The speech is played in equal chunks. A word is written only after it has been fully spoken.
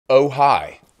Oh,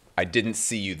 hi. I didn't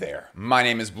see you there. My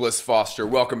name is Bliss Foster.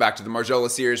 Welcome back to the Margiela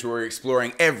series, where we're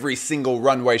exploring every single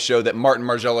runway show that Martin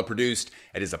Margiela produced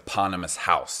at his eponymous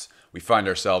house. We find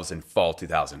ourselves in fall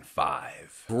 2005.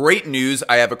 Great news,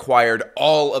 I have acquired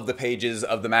all of the pages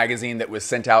of the magazine that was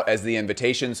sent out as the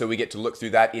invitation, so we get to look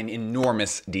through that in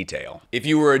enormous detail. If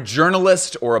you were a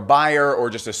journalist or a buyer or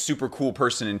just a super cool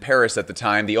person in Paris at the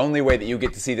time, the only way that you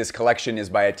get to see this collection is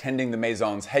by attending the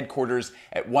Maison's headquarters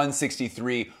at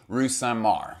 163 Rue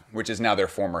Saint-Marc, which is now their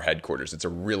former headquarters. It's a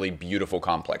really beautiful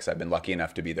complex. I've been lucky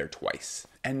enough to be there twice.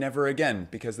 And never again,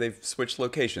 because they've switched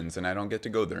locations and I don't get to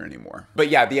go there anymore. But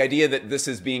yeah, the idea that this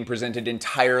is being presented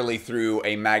entirely through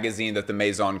a magazine that the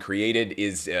Maison created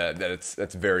is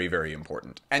that's very, very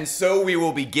important. And so we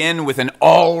will begin with an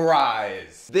all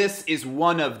rise. This is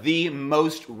one of the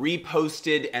most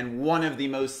reposted and one of the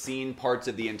most seen parts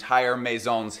of the entire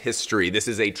Maison's history. This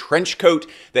is a trench coat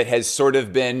that has sort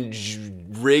of been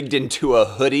rigged into a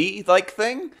hoodie-like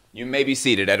thing. You may be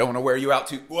seated. I don't want to wear you out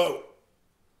too... Whoa!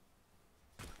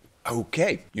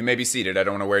 Okay, you may be seated. I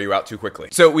don't want to wear you out too quickly.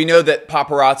 So we know that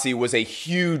paparazzi was a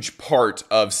huge part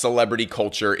of celebrity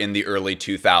culture in the early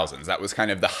 2000s. That was kind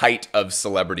of the height of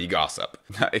celebrity gossip.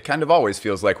 It kind of always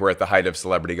feels like we're at the height of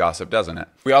celebrity gossip, doesn't it?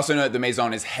 We also know that the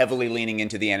Maison is heavily leaning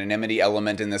into the anonymity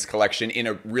element in this collection in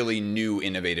a really new,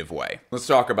 innovative way. Let's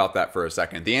talk about that for a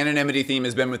second. The anonymity theme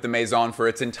has been with the Maison for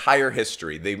its entire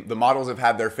history. The models have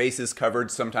had their faces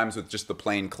covered, sometimes with just the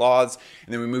plain cloths,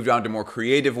 and then we moved on to more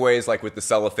creative ways, like with the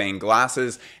cellophane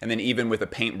glasses, and then even with a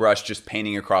paintbrush just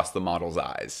painting across the model's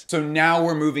eyes. So now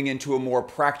we're moving into a more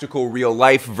practical real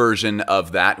life version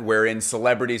of that, wherein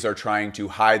celebrities are trying to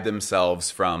hide themselves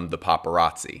from the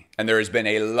paparazzi. And there has been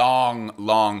a long,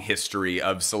 long history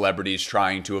of celebrities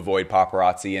trying to avoid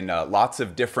paparazzi in lots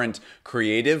of different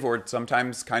creative or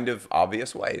sometimes kind of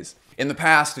obvious ways. In the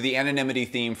past, the anonymity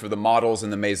theme for the models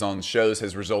in the Maison shows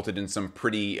has resulted in some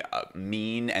pretty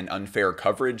mean and unfair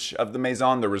coverage of the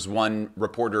Maison. There was one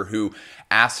reporter who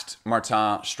asked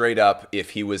Martin straight up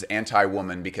if he was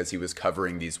anti-woman because he was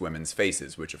covering these women's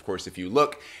faces, which of course, if you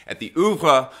look at the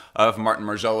oeuvre of Martin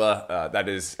Margiela, that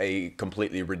is a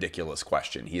completely ridiculous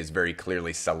question. He is very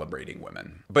clearly celebrating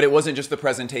women. But it wasn't just the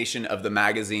presentation of the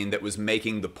magazine that was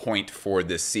making the point for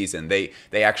this season. They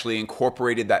actually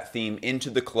incorporated that theme into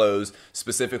the clothes,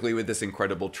 specifically with this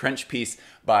incredible trench piece,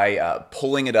 by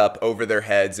pulling it up over their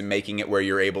heads and making it where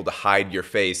you're able to hide your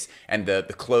face, and the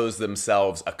clothes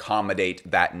themselves accommodate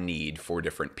that need for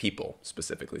different people,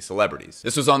 specifically celebrities.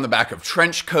 This was on the back of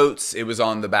trench coats, it was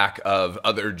on the back of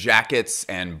other jackets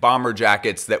and bomber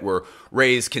jackets that were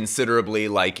raised considerably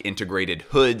like integrated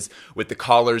hoods, with the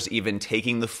collars even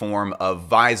taking the form of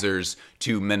visors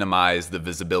to minimize the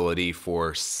visibility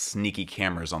for sneaky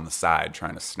cameras on the side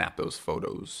trying to snap those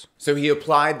photos. So he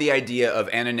applied the idea of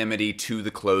anonymity to the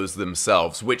clothes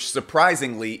themselves, which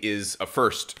surprisingly is a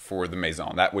first for the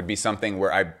Maison. That would be something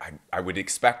where I would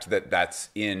expect that that's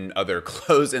in other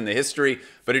clothes in the history,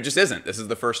 but it just isn't. This is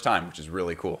the first time, which is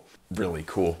really cool. Really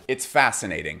cool. It's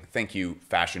fascinating. Thank you,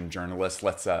 fashion journalists.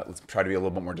 Let's try to be a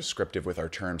little bit more descriptive with our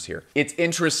terms here. It's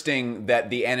interesting that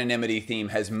the anonymity theme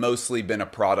has mostly been a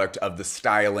product of the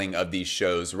styling of these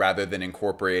shows rather than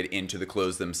incorporated into the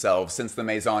clothes themselves, since the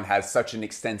Maison has such an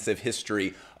extensive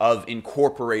history of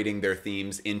incorporating their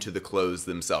themes into the clothes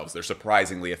themselves. They're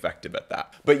surprisingly effective at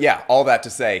that. But yeah, all that to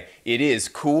say, it is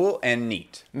cool and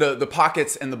neat. The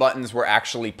pockets and the buttons were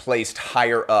actually placed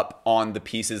higher up on the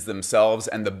pieces themselves,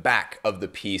 and the back of the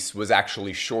piece was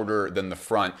actually shorter than the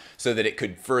front so that it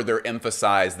could further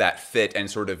emphasize that fit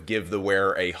and sort of give the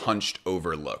wearer a hunched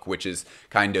over look, which is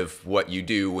kind of what you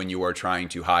do when you are trying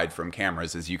to hide from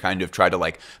cameras, is you kind of try to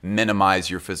like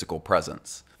minimize your physical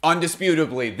presence.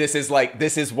 Undisputably, this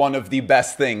is one of the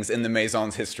best things in the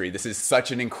Maison's history. This is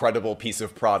such an incredible piece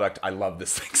of product. I love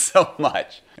this thing so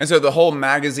much. And so the whole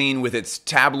magazine, with its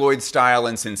tabloid style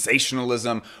and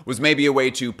sensationalism, was maybe a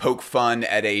way to poke fun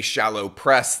at a shallow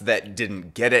press that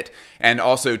didn't get it, and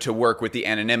also to work with the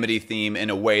anonymity theme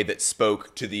in a way that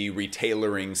spoke to the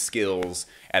retailering skills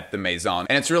at the Maison.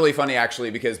 And it's really funny, actually,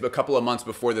 because a couple of months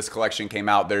before this collection came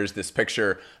out, there's this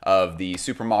picture of the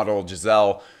supermodel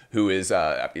Giselle, who is,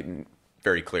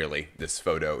 very clearly, this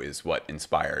photo is what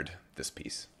inspired this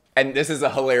piece. And this is a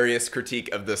hilarious critique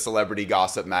of the celebrity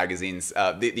gossip magazines.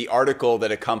 The article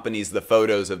that accompanies the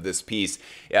photos of this piece,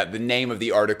 the name of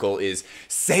the article is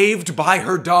 "Saved by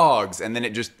Her Dogs," and then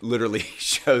it just literally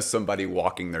shows somebody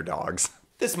walking their dogs.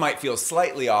 This might feel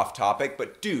slightly off topic,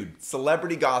 but dude,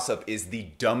 celebrity gossip is the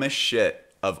dumbest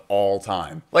shit of all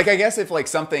time. Like, I guess if like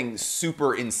something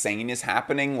super insane is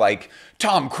happening, like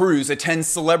Tom Cruise attends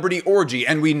celebrity orgy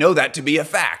and we know that to be a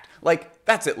fact, Like,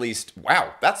 that's at least,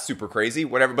 wow, that's super crazy,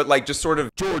 whatever. But like, just sort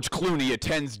of, George Clooney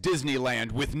attends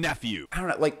Disneyland with nephew. I don't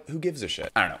know, like, who gives a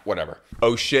shit? I don't know, whatever.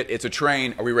 Oh shit, it's a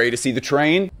train. Are we ready to see the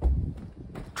train?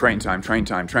 Train time, train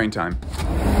time, train time.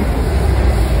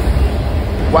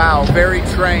 Wow, very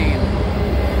train.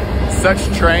 Such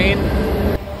train.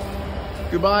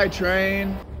 Goodbye,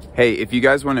 train. Hey, if you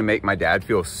guys want to make my dad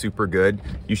feel super good,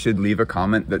 you should leave a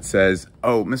comment that says,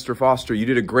 oh, Mr. Foster, you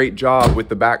did a great job with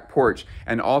the back porch.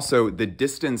 And also, the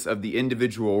distance of the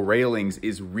individual railings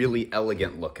is really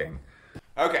elegant looking.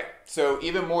 Okay, so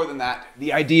even more than that,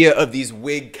 the idea of these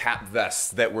wig cap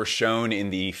vests that were shown in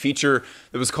the feature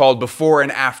that was called Before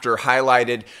and After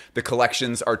highlighted the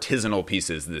collection's artisanal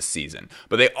pieces this season.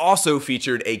 But they also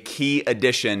featured a key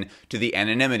addition to the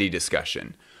anonymity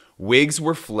discussion. Wigs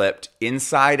were flipped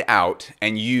inside out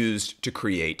and used to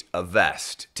create a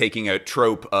vest, taking a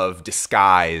trope of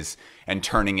disguise and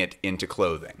turning it into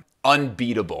clothing.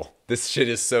 Unbeatable. This shit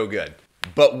is so good.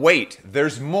 But wait,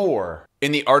 there's more.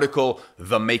 In the article,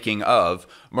 The Making of,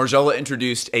 Margiela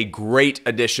introduced a great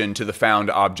addition to the found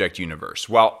object universe,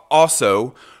 while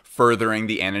also furthering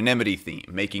the anonymity theme,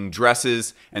 making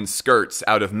dresses and skirts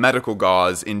out of medical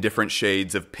gauze in different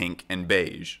shades of pink and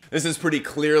beige. This is pretty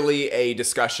clearly a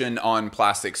discussion on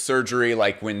plastic surgery,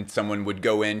 like when someone would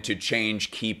go in to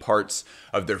change key parts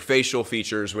of their facial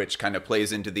features, which kind of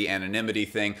plays into the anonymity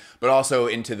thing, but also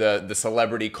into the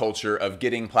celebrity culture of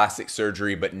getting plastic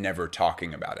surgery but never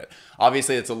talking about it.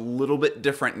 Obviously, it's a little bit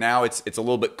different now. It's a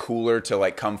little bit cooler to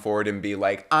like come forward and be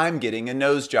like, I'm getting a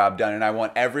nose job done and I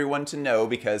want everyone to know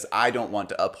because I don't want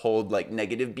to uphold like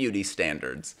negative beauty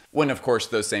standards. When of course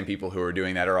those same people who are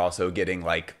doing that are also getting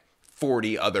like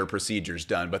 40 other procedures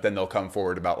done, but then they'll come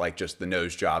forward about like just the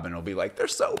nose job and it'll be like, they're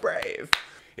so brave.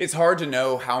 It's hard to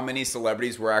know how many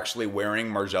celebrities were actually wearing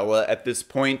Margiela at this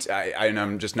point.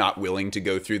 I'm just not willing to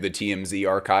go through the TMZ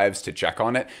archives to check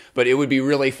on it. But it would be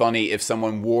really funny if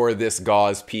someone wore this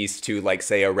gauze piece to, like,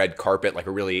 say, a red carpet, like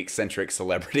a really eccentric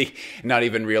celebrity, not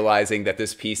even realizing that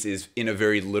this piece is, in a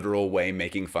very literal way,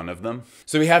 making fun of them.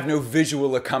 So we have no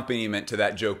visual accompaniment to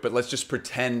that joke, but let's just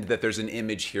pretend that there's an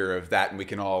image here of that and we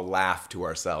can all laugh to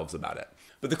ourselves about it.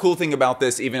 But the cool thing about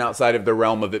this, even outside of the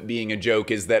realm of it being a joke,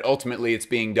 is that ultimately it's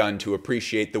being done to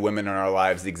appreciate the women in our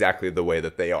lives exactly the way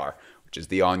that they are, which is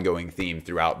the ongoing theme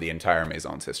throughout the entire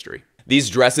Maison's history. These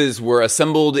dresses were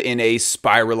assembled in a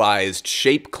spiralized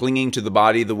shape, clinging to the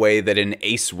body the way that an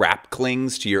ace wrap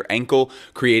clings to your ankle,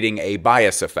 creating a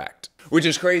bias effect. Which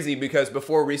is crazy because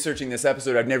before researching this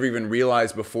episode, I've never even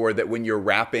realized before that when you're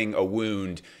wrapping a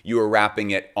wound, you are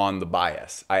wrapping it on the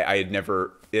bias.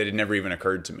 It had never even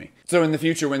occurred to me. So in the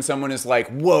future, when someone is like,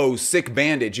 whoa, sick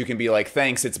bandage, you can be like,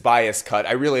 thanks, it's bias cut.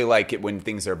 I really like it when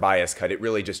things are bias cut. It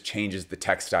really just changes the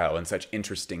textile in such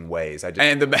interesting ways.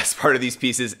 And the best part of these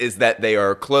pieces is that they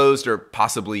are closed or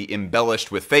possibly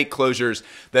embellished with fake closures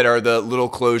that are the little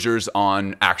closures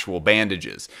on actual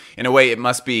bandages. In a way, it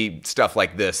must be stuff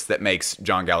like this that makes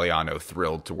John Galliano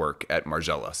thrilled to work at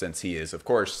Margiela, since he is, of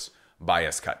course,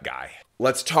 bias cut guy.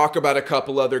 Let's talk about a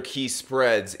couple other key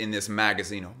spreads in this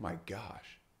magazine. Oh my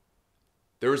gosh.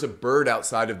 There was a bird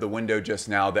outside of the window just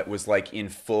now that was like in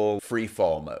full free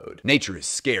fall mode. Nature is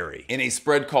scary. In a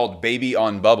spread called Baby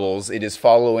on Bubbles, it is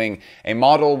following a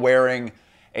model wearing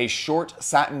a short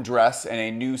satin dress and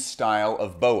a new style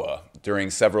of boa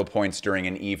during several points during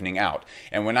an evening out.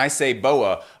 And when I say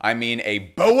boa, I mean a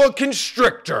boa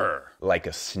constrictor, like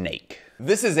a snake.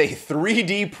 This is a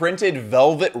 3D printed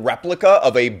velvet replica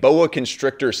of a boa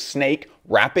constrictor snake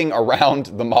wrapping around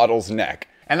the model's neck.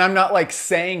 And I'm not like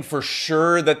saying for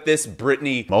sure that this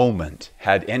Britney moment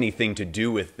had anything to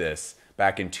do with this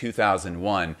back in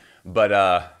 2001,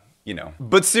 but you know.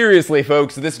 But seriously,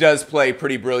 folks, this does play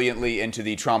pretty brilliantly into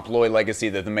the trompe-l'oeil legacy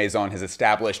that the Maison has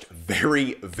established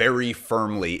very, very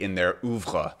firmly in their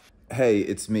oeuvre. Hey,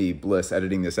 it's me, Bliss,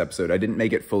 editing this episode. I didn't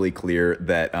make it fully clear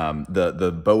that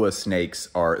the boa snakes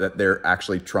that they're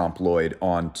actually trompe-l'oeil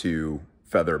onto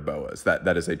feather boas.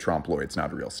 That is a trompe-l'oeil, it's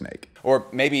not a real snake. Or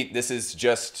maybe this is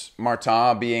just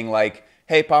Martin being like,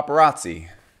 hey, paparazzi,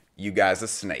 you guys are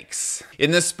snakes.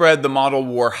 In this spread, the model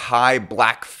wore high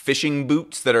black fishing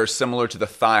boots that are similar to the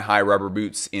thigh-high rubber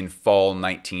boots in fall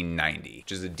 1990,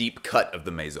 which is a deep cut of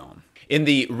the Maison. In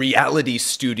the Reality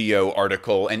Studio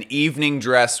article, an evening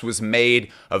dress was made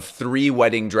of 3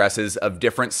 wedding dresses of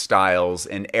different styles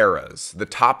and eras. The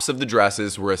tops of the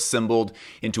dresses were assembled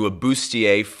into a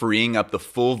bustier, freeing up the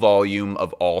full volume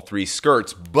of all 3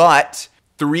 skirts, but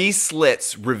 3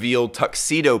 slits revealed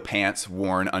tuxedo pants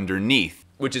worn underneath,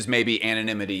 which is maybe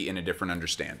anonymity in a different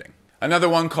understanding. Another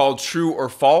one called True or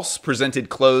False presented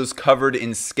clothes covered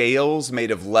in scales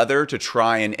made of leather to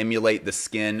try and emulate the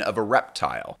skin of a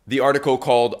reptile. The article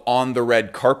called On the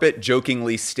Red Carpet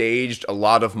jokingly staged a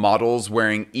lot of models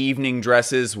wearing evening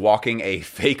dresses walking a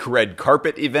fake red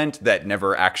carpet event that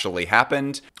never actually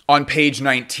happened. On page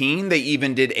 19, they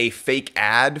even did a fake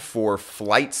ad for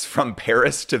flights from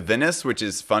Paris to Venice, which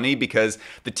is funny because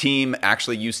the team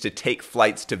actually used to take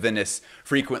flights to Venice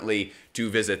frequently to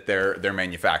visit their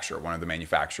manufacturer. One of the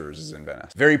manufacturers is in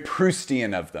Venice. Very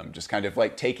Proustian of them, just kind of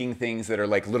like taking things that are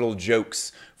like little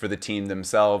jokes for the team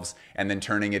themselves and then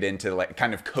turning it into like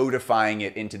kind of codifying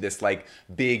it into this like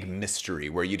big mystery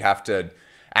where you'd have to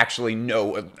actually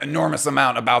know an enormous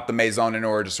amount about the Maison in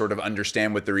order to sort of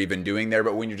understand what they're even doing there.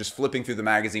 But when you're just flipping through the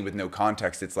magazine with no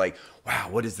context, it's like, wow,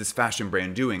 what is this fashion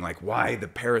brand doing? Like, why the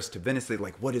Paris to Venice?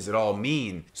 Like, what does it all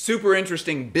mean? Super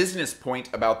interesting business point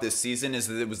about this season is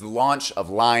that it was the launch of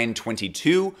line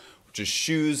 22, which is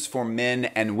shoes for men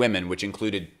and women, which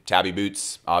included tabby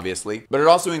boots, obviously. But it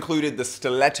also included the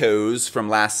stilettos from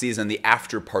last season, the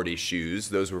after party shoes.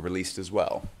 Those were released as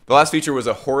well. The last feature was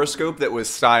a horoscope that was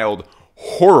styled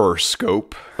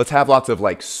horoscope. Let's have lots of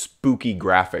like spooky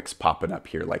graphics popping up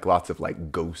here, like lots of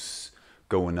like ghosts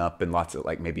going up and lots of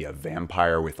like maybe a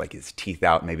vampire with like his teeth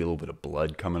out, maybe a little bit of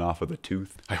blood coming off of a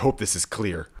tooth. I hope this is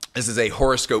clear. This is a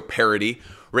horoscope parody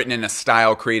written in a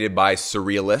style created by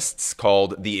surrealists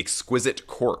called The Exquisite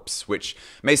Corpse, which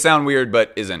may sound weird,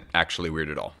 but isn't actually weird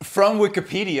at all. From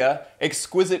Wikipedia,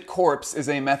 exquisite corpse is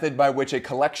a method by which a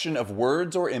collection of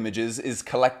words or images is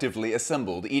collectively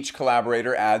assembled. Each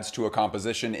collaborator adds to a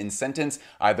composition in sentence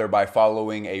either by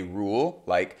following a rule,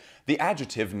 like the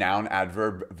adjective, noun,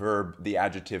 adverb, verb, the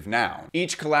adjective, noun.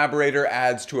 Each collaborator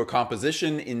adds to a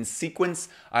composition in sequence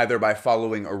either by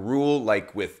following a rule,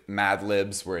 like with Mad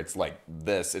Libs, where it's like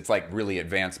this, it's like really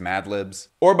advanced Mad Libs,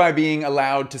 or by being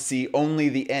allowed to see only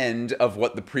the end of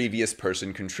what the previous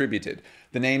person contributed.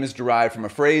 The name is derived from a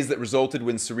phrase that resulted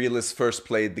when surrealists first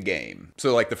played the game.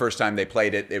 So like the first time they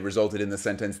played it, it resulted in the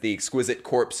sentence, the exquisite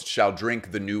corpse shall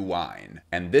drink the new wine.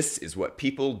 And this is what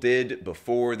people did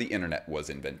before the internet was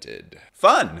invented.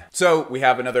 Fun! So we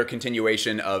have another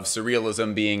continuation of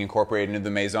surrealism being incorporated into the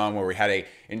Maison, where we had an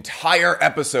entire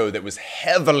episode that was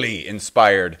heavily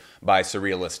inspired by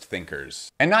surrealist thinkers.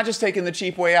 And not just taking the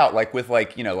cheap way out, like with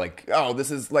like, you know, like, oh,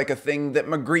 this is like a thing that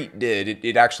Magritte did.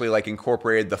 It actually like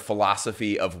incorporated the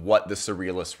philosophy of what the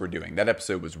surrealists were doing. That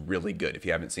episode was really good. If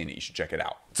you haven't seen it, you should check it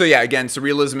out. So yeah, again,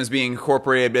 surrealism is being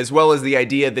incorporated, as well as the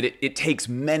idea that it takes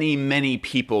many, many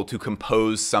people to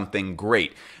compose something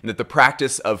great. And that the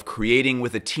practice of creating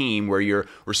with a team where you're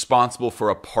responsible for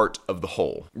a part of the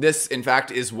whole. This, in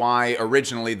fact, is why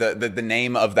originally the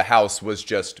name of the house was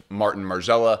just Martin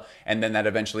Margiela, and then that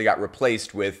eventually got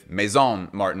replaced with Maison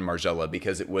Martin Margiela,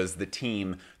 because it was the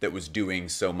team that was doing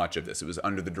so much of this. It was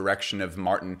under the direction of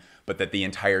Martin, but that the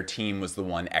entire team was the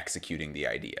one executing the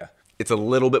idea. It's a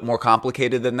little bit more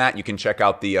complicated than that. You can check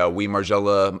out the We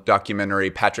Margiela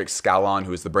documentary. Patrick Scallon,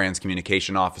 who is the brand's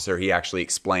communication officer, he actually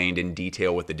explained in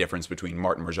detail what the difference between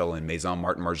Martin Margiela and Maison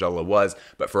Martin Margiela was.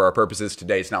 But for our purposes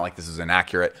today, it's not like this is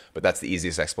inaccurate, but that's the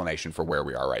easiest explanation for where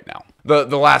we are right now. The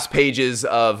last pages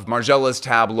of Margiela's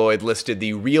tabloid listed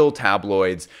the real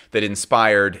tabloids that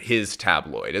inspired his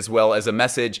tabloid, as well as a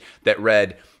message that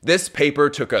read, "This paper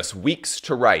took us weeks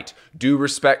to write. Due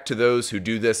respect to those who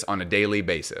do this on a daily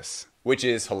basis." Which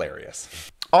is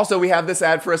hilarious. Also, we have this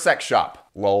ad for a sex shop.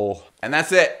 Lol. And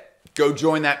that's it. Go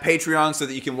join that Patreon so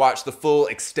that you can watch the full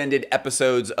extended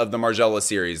episodes of the Margiela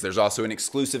series. There's also an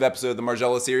exclusive episode of the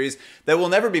Margiela series that will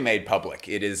never be made public.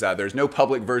 It is, there's no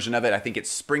public version of it. I think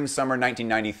it's spring, summer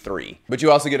 1993. But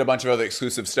you also get a bunch of other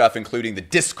exclusive stuff, including the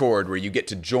Discord, where you get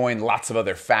to join lots of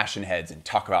other fashion heads and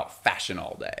talk about fashion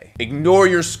all day. Ignore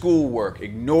your schoolwork,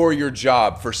 ignore your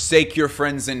job, forsake your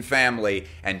friends and family,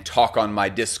 and talk on my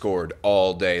Discord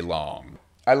all day long.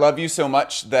 I love you so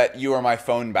much that you are my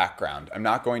phone background. I'm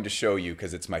not going to show you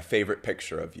because it's my favorite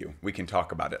picture of you. We can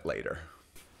talk about it later.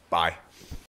 Bye.